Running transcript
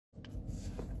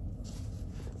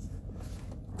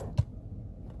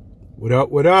What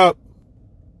up, what up?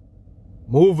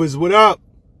 Movers, what up?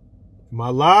 Am I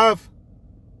live?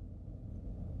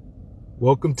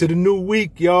 Welcome to the new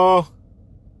week, y'all.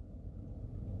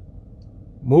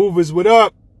 Movers, what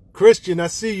up? Christian, I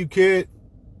see you, kid.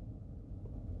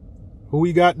 Who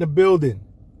we got in the building?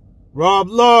 Rob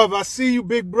Love, I see you,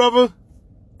 big brother.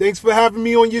 Thanks for having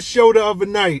me on your show the other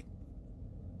night.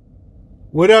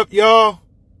 What up, y'all?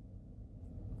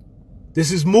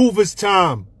 This is Movers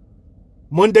time.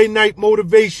 Monday night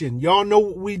motivation. Y'all know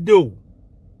what we do.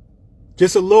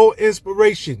 Just a little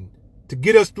inspiration to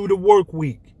get us through the work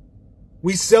week.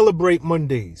 We celebrate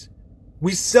Mondays.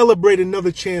 We celebrate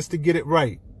another chance to get it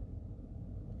right.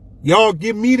 Y'all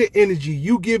give me the energy.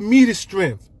 You give me the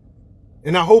strength.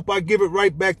 And I hope I give it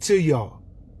right back to y'all.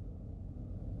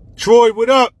 Troy, what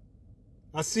up?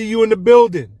 I see you in the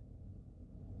building.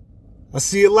 I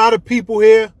see a lot of people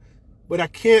here, but I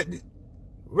can't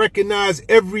recognize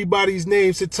everybody's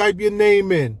name, so type your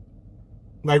name in.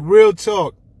 Like real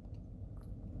talk.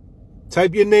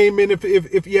 Type your name in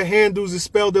if your handles are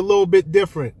spelled a little bit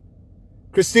different.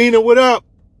 Christina, what up?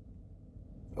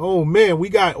 Oh man, we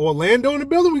got Orlando in the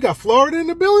building. We got Florida in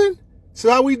the building.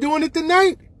 So how we doing it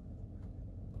tonight?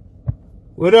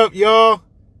 What up, y'all?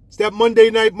 It's that Monday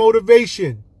night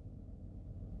motivation.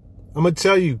 I'm gonna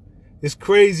tell you, it's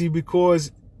crazy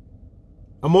because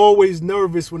I'm always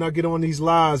nervous when I get on these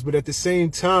lives, but at the same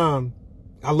time,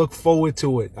 I look forward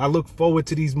to it. I look forward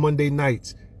to these Monday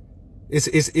nights. It's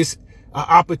an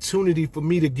opportunity for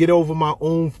me to get over my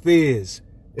own fears.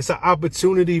 It's an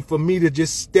opportunity for me to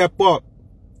just step up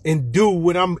and do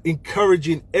what I'm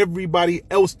encouraging everybody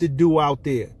else to do out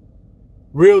there.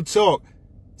 Real talk.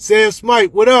 Sam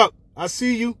Smite, what up? I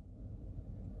see you.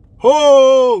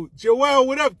 Oh, Joel,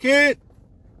 what up, kid?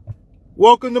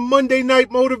 Welcome to Monday Night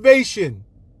Motivation.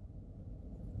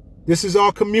 This is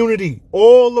our community.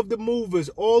 All of the movers,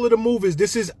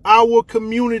 this is our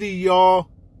community, y'all.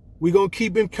 We're going to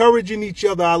keep encouraging each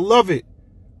other. I love it.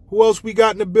 Who else we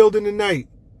got in the building tonight?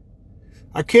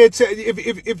 I can't tell you.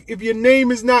 If your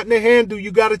name is not in the handle,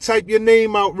 you got to type your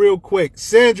name out real quick.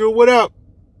 Sandra, what up?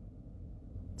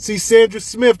 See, Sandra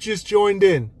Smith just joined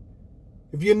in.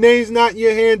 If your name's not in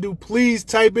your handle, please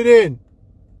type it in.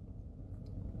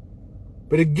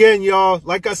 But again, y'all,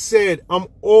 like I said, I'm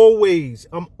always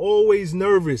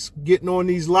nervous getting on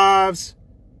these lives.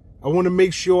 I want to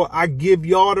make sure I give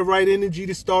y'all the right energy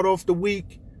to start off the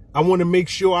week. I want to make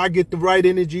sure I get the right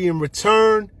energy in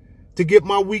return to get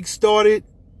my week started.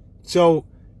 So,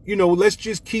 you know, let's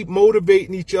just keep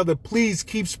motivating each other. Please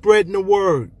keep spreading the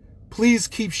word. Please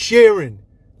keep sharing,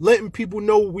 letting people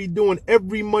know what we're doing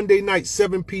every Monday night,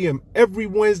 7 p.m., every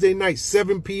Wednesday night,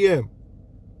 7 p.m.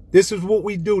 This is what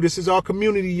we do. This is our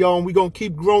community, y'all, and we're going to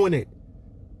keep growing it.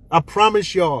 I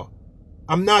promise y'all,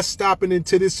 I'm not stopping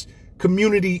until this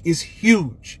community is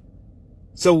huge.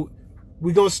 So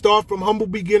we're going to start from humble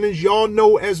beginnings. Y'all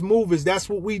know as movers, that's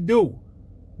what we do.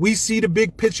 We see the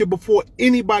big picture before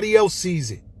anybody else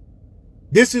sees it.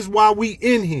 This is why we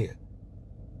in here.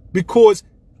 Because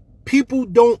people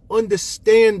don't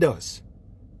understand us.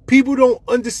 People don't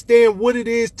understand what it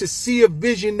is to see a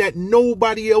vision that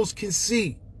nobody else can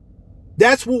see.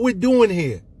 That's what we're doing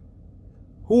here.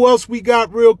 Who else we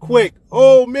got real quick?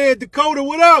 Oh, man, Dakota,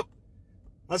 what up?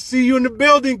 I see you in the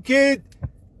building, kid.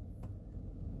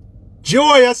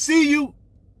 Joy, I see you.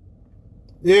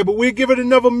 Yeah, but we'll give it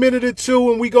another minute or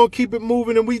two, and we're going to keep it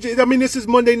moving. And this is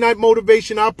Monday Night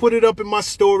Motivation. I'll put it up in my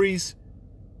stories.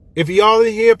 If y'all are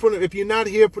here if you're not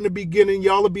here from the beginning,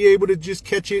 y'all will be able to just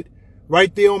catch it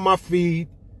right there on my feed.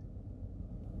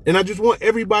 And I just want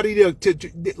everybody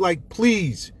to like,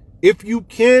 please, if you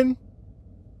can,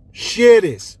 share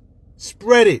this,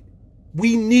 spread it.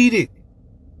 We need it.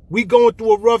 We going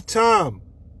through a rough time.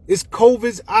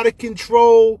 COVID's out of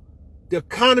control. The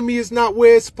economy is not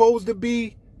where it's supposed to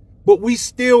be, but we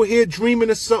still here dreaming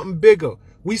of something bigger.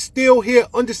 We still here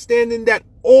understanding that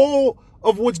all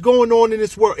of what's going on in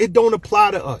this world, it don't apply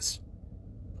to us.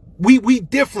 We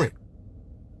different.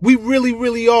 We really,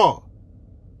 really are.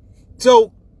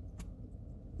 So,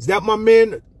 is that my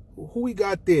man? Who we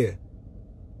got there?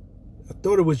 I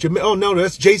thought it was Jamel. Oh, no,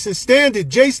 that's Jason Standard.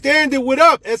 Jay Standard, what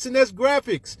up? SNS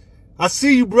Graphics. I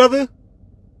see you, brother.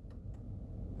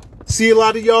 See a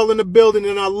lot of y'all in the building,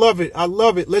 and I love it. I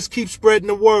love it. Let's keep spreading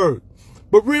the word.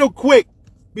 But real quick,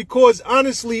 because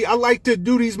honestly, I like to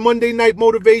do these Monday night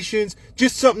motivations,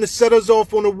 just something to set us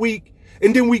off on a week,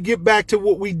 and then we get back to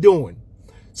what we're doing.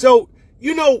 So,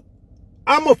 you know,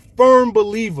 I'm a firm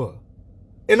believer,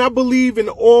 and I believe in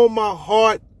all my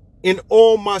heart, in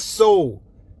all my soul,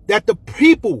 that the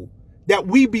people that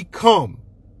we become,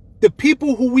 the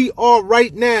people who we are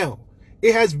right now,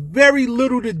 it has very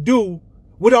little to do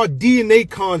with our DNA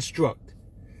construct.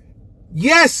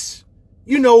 Yes,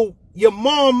 you know, your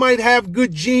mom might have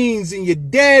good genes and your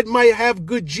dad might have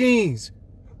good genes.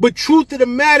 But truth of the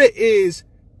matter is,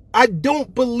 I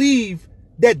don't believe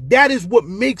that that is what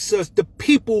makes us the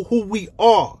people who we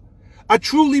are. I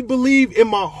truly believe in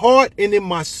my heart and in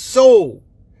my soul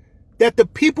that the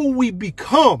people we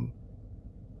become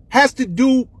has to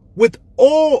do with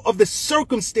all of the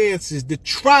circumstances, the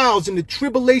trials and the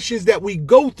tribulations that we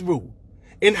go through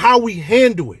and how we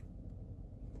handle it.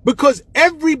 Because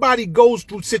everybody goes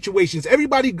through situations,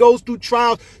 everybody goes through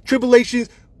trials, tribulations,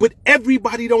 but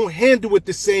everybody don't handle it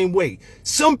the same way.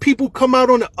 Some people come out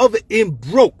on the other end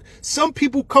broke. Some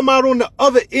people come out on the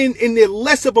other end and they're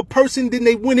less of a person than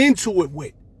they went into it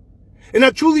with. And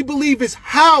I truly believe it's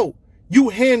how you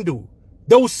handle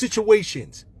those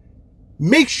situations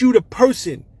makes you the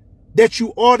person that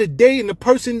you are today and the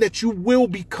person that you will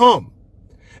become.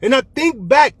 And I think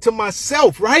back to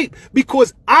myself, right?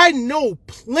 Because I know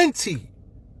plenty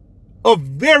of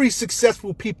very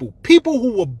successful people, people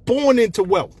who were born into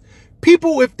wealth.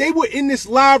 People, if they were in this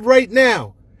live right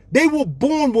now, they were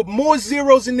born with more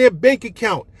zeros in their bank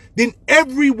account than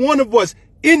every one of us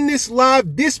in this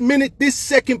live, this minute, this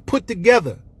second put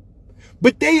together.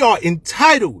 But they are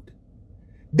entitled.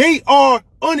 They are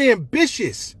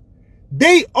unambitious.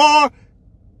 They are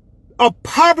a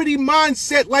poverty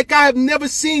mindset like I have never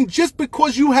seen. Just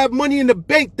because you have money in the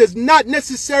bank does not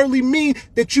necessarily mean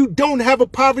that you don't have a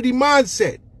poverty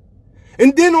mindset.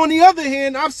 And then on the other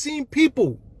hand, I've seen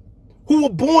people who were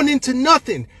born into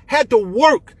nothing, had to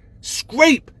work,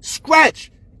 scrape,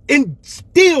 scratch, and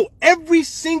steal every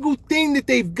single thing that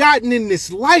they've gotten in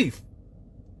this life.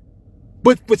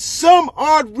 But for some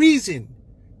odd reason,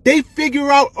 they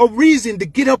figure out a reason to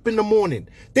get up in the morning.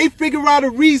 They figure out a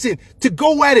reason to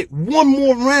go at it one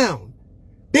more round.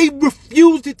 They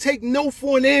refuse to take no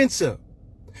for an answer.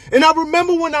 And I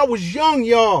remember when I was young,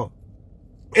 y'all,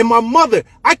 and my mother,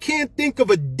 I can't think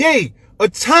of a day, a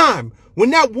time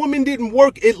when that woman didn't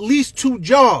work at least 2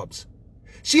 jobs.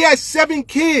 She had 7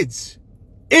 kids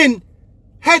and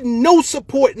had no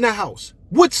support in the house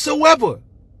whatsoever.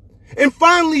 And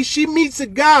finally, she meets a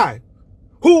guy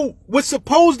who was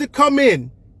supposed to come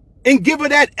in and give her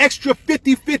that extra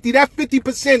 50-50, that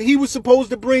 50% he was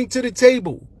supposed to bring to the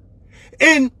table.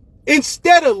 And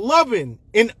instead of loving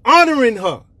and honoring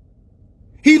her,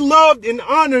 he loved and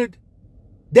honored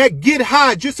that get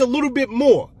high just a little bit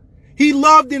more. He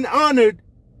loved and honored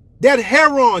that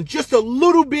heroin just a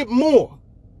little bit more.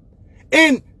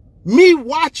 And me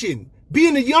watching,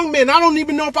 being a young man, I don't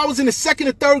even know if I was in the 2nd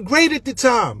or 3rd grade at the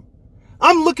time.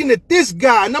 I'm looking at this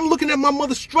guy and I'm looking at my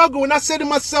mother struggle. And I said to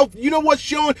myself, you know what,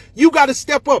 Shawn, you got to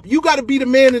step up. You got to be the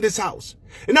man of this house.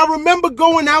 And I remember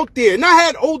going out there and I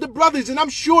had older brothers and I'm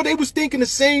sure they was thinking the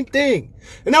same thing.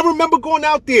 And I remember going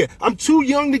out there. I'm too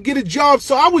young to get a job.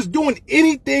 So I was doing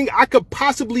anything I could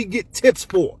possibly get tips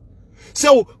for.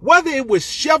 So whether it was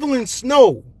shoveling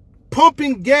snow,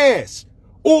 pumping gas,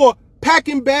 or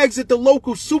packing bags at the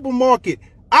local supermarket,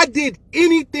 I did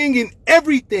anything and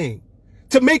everything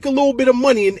to make a little bit of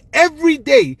money. And every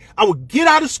day I would get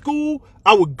out of school,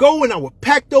 I would go and I would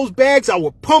pack those bags, I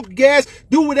would pump gas,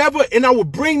 do whatever, and I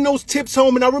would bring those tips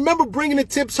home. And I remember bringing the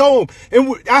tips home,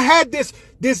 and I had this,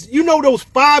 you know, those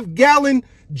 5-gallon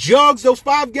jugs, those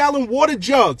 5-gallon water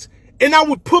jugs. And I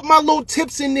would put my little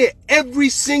tips in there every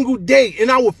single day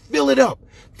and I would fill it up.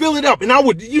 And I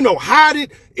would, you know, hide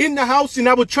it in the house, and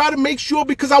I would try to make sure,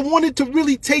 because I wanted to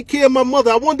really take care of my mother.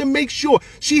 I wanted to make sure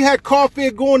she had car fare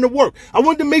going to work. I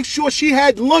wanted to make sure she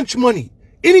had lunch money.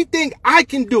 Anything I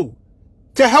can do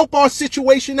to help our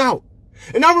situation out.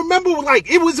 And I remember, like,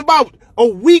 it was about a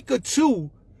week or 2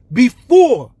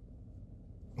 before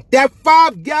that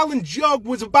 5-gallon jug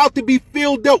was about to be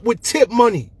filled up with tip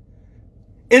money.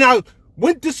 And I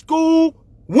went to school,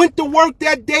 went to work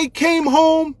that day, came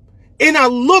home, and I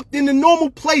looked in the normal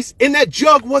place and that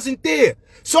jug wasn't there.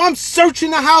 So I'm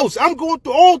searching the house. I'm going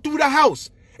through all through the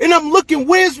house. And I'm looking,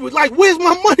 where's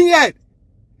my money at?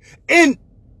 And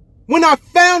when I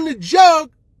found the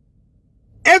jug,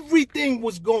 everything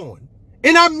was gone.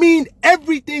 And I mean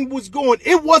everything was gone.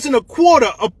 It wasn't a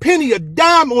quarter, a penny, a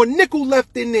dime, or a nickel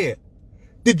left in there.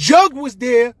 The jug was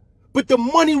there, but the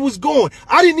money was gone.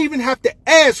 I didn't even have to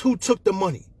ask who took the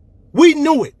money. We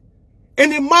knew it.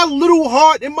 And in my little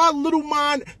heart, in my little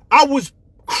mind, I was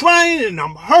crying and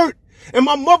I'm hurt. And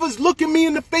my mother's looking me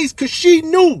in the face because she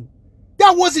knew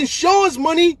that wasn't Shawn's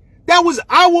money. That was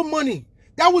our money.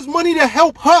 That was money to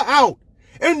help her out.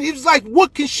 And it was like,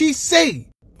 what can she say?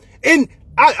 And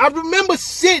I remember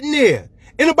sitting there,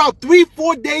 and about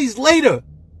 3-4 days later,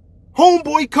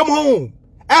 homeboy come home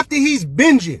after he's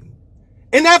binging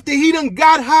and after he done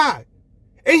got high,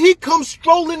 and he comes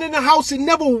strolling in the house and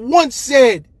never once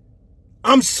said,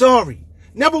 I'm sorry.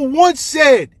 Never once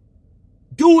said,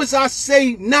 do as I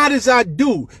say, not as I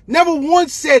do. Never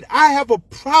once said, I have a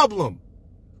problem.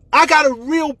 I got a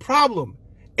real problem.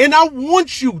 And I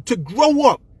want you to grow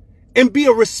up and be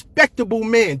a respectable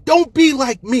man. Don't be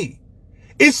like me.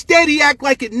 Instead, he act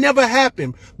like it never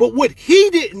happened. But what he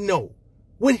didn't know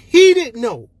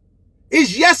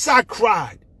is, yes, I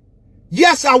cried.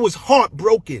 Yes, I was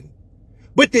heartbroken.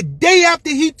 But the day after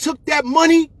he took that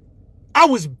money, I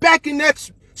was back in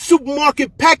that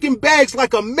supermarket packing bags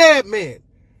like a madman.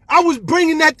 I was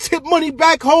bringing that tip money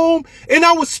back home, and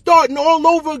I was starting all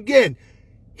over again.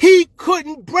 He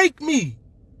couldn't break me.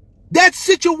 That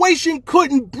situation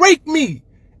couldn't break me.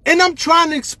 And I'm trying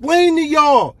to explain to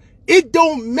y'all, it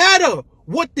don't matter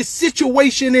what the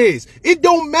situation is. It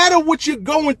don't matter what you're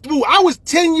going through. I was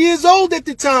 10 years old at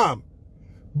the time.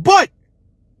 But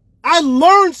I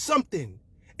learned something.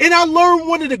 And I learned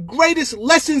one of the greatest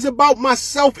lessons about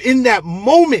myself in that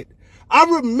moment. I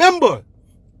remember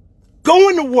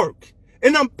going to work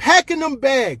and I'm packing them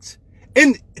bags,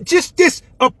 and just this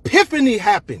epiphany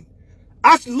happened.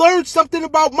 I learned something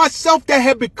about myself that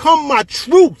had become my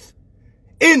truth.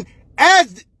 And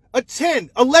as a 10,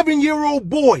 11-year-old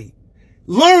boy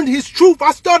learned his truth,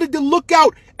 I started to look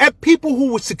out at people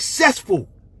who were successful.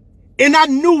 And I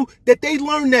knew that they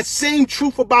learned that same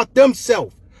truth about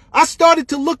themselves. I started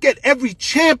to look at every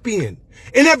champion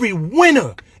and every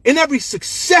winner and every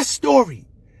success story.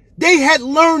 They had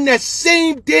learned that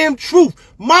same damn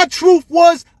truth. My truth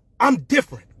was, I'm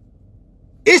different.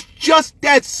 It's just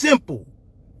that simple.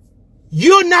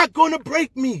 You're not going to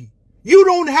break me. You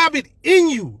don't have it in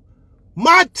you.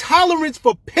 My tolerance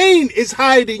for pain is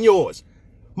higher than yours.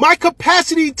 My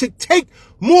capacity to take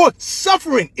more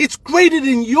suffering, it's greater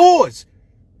than yours.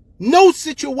 No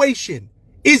situation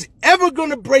is ever going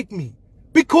to break me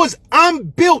because I'm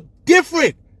built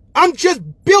different. I'm just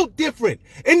built different.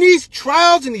 And these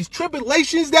trials and these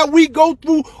tribulations that we go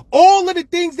through, all of the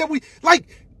things that we, like,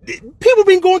 people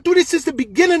been going through this since the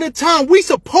beginning of time. We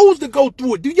supposed to go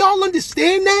through it. Do y'all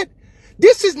understand that?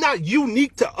 This is not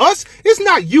unique to us. It's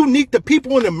not unique to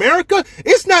people in America.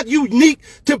 It's not unique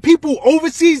to people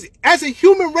overseas. As a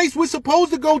human race, we're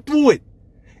supposed to go through it.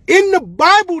 In the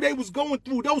Bible, they was going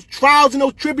through those trials and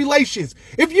those tribulations.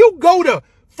 If you go to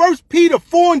 1 Peter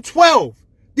 4:12,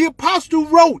 the apostle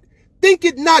wrote, think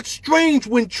it not strange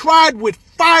when tried with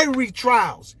fiery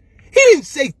trials. He didn't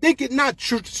say think it not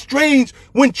strange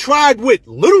when tried with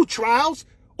little trials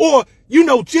or,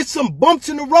 just some bumps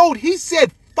in the road. He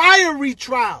said fiery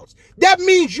trials. That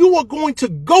means you are going to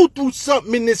go through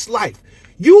something in this life.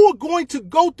 You are going to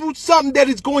go through something that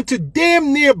is going to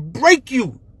damn near break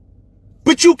you.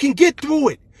 But you can get through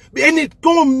it. And it's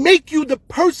going to make you the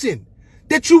person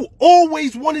that you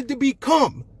always wanted to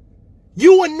become.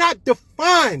 You are not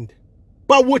defined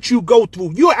by what you go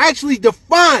through. You're actually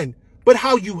defined by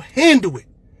how you handle it.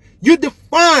 You're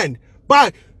defined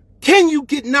by, can you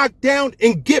get knocked down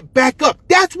and get back up?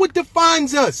 That's what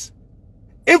defines us.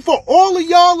 And for all of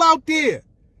y'all out there,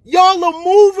 y'all are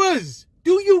movers.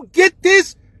 Do you get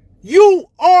this? You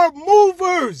are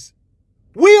movers.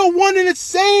 We are one and the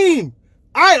same.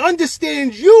 I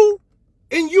understand you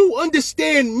and you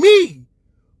understand me.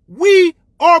 We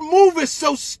are movers,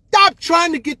 so stop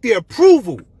trying to get their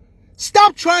approval.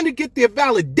 Stop trying to get their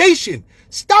validation.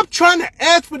 Stop trying to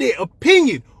ask for their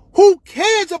opinion. Who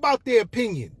cares about their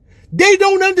opinion? They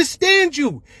don't understand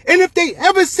you. And if they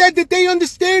ever said that they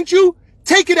understand you,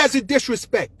 take it as a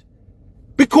disrespect.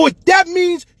 Because that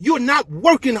means you're not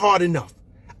working hard enough.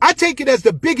 I take it as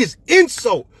the biggest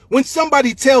insult when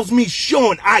somebody tells me,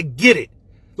 Shawn, I get it.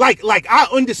 Like I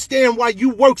understand why you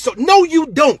work so. No, you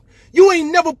don't. You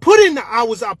ain't never put in the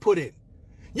hours I put in.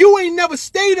 You ain't never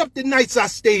stayed up the nights I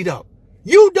stayed up.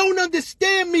 You don't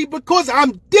understand me because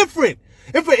I'm different.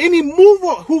 And for any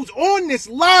mover who's on this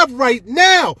live right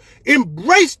now,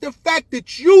 embrace the fact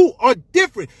that you are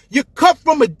different. You're cut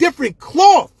from a different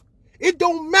cloth. It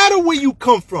don't matter where you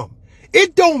come from.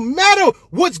 It don't matter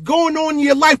what's going on in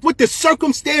your life, what the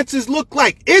circumstances look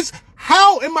like. It's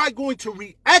how am I going to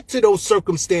react to those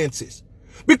circumstances?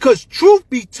 Because truth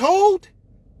be told,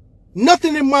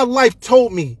 nothing in my life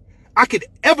told me I could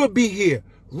ever be here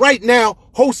right now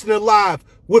hosting a live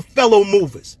with fellow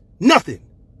movers. Nothing.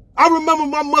 I remember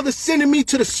my mother sending me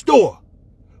to the store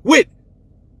with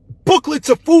booklets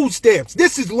of food stamps.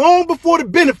 This is long before the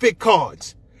benefit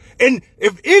cards. And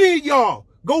if any of y'all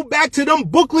go back to them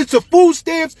booklets of food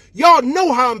stamps, y'all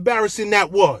know how embarrassing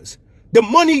that was. The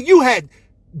money you had,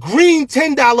 green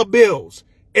 $10 bills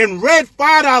and red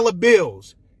 $5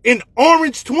 bills in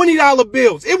orange $20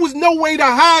 bills. It was no way to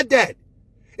hide that.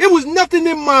 It was nothing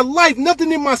in my life,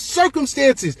 nothing in my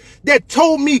circumstances that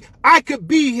told me I could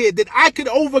be here, that I could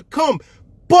overcome.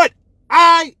 But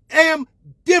I am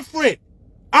different.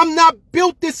 I'm not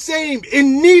built the same,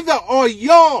 and neither are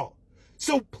y'all.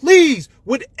 So please,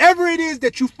 whatever it is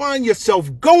that you find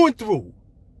yourself going through,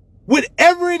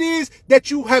 whatever it is that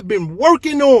you have been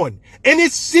working on, and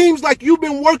it seems like you've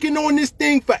been working on this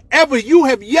thing forever, you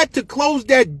have yet to close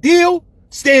that deal,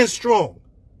 stand strong.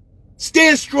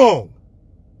 Stand strong.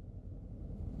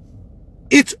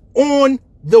 It's on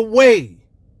the way.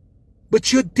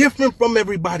 But you're different from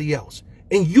everybody else.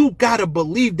 And you gotta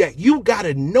believe that. You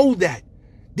gotta know that.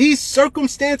 These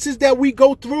circumstances that we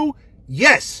go through,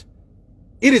 yes,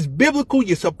 it is biblical.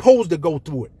 You're supposed to go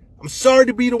through it. I'm sorry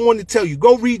to be the one to tell you,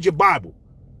 go read your Bible.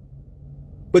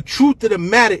 But truth of the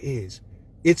matter is,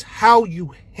 it's how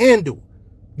you handle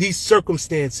these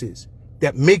circumstances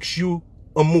that makes you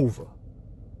a mover.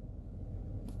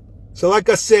 So like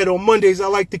I said, on Mondays, I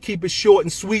like to keep it short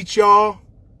and sweet, y'all.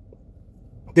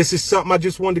 This is something I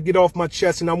just wanted to get off my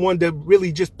chest, and I wanted to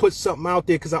really just put something out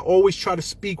there because I always try to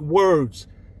speak words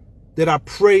that I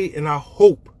pray and I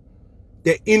hope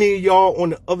that any of y'all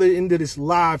on the other end of this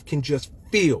live can just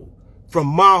feel from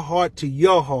my heart to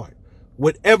your heart.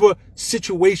 Whatever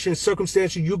situation,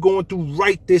 circumstances you're going through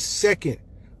right this second,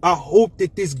 I hope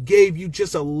that this gave you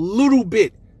just a little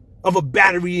bit of a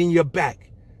battery in your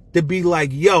back to be like,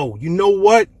 yo, you know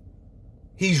what?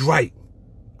 He's right.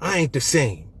 I ain't the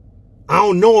same. I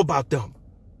don't know about them,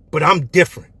 but I'm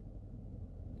different.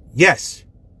 Yes,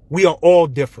 we are all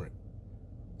different.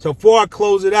 So before I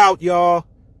close it out, y'all,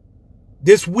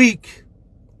 this week,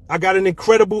 I got an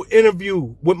incredible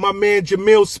interview with my man,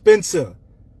 Jamil Spencer,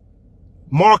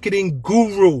 marketing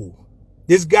guru.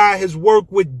 This guy has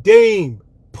worked with Dame,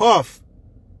 Puff,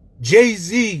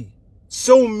 Jay-Z,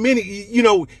 so many, you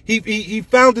know, he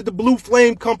founded the Blue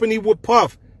Flame Company with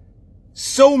Puff.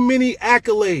 So many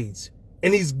accolades.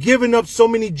 And he's given up so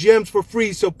many gems for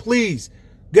free. So please,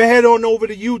 go ahead on over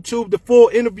to YouTube. The full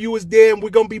interview is there. And we're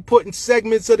going to be putting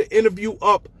segments of the interview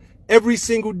up every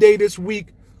single day this week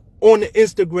on the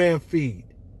Instagram feed.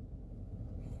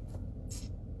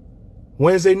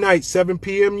 Wednesday night, 7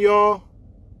 p.m., y'all.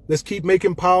 Let's keep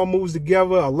making power moves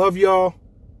together. I love y'all.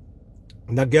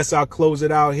 And I guess I'll close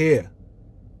it out here.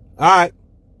 All right.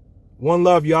 One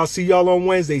love, y'all. See y'all on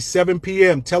Wednesday, 7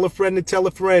 p.m. Tell a friend to tell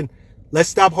a friend. Let's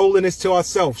stop holding this to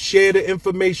ourselves. Share the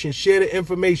information. Share the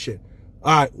information.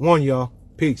 All right. One, y'all.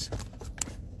 Peace.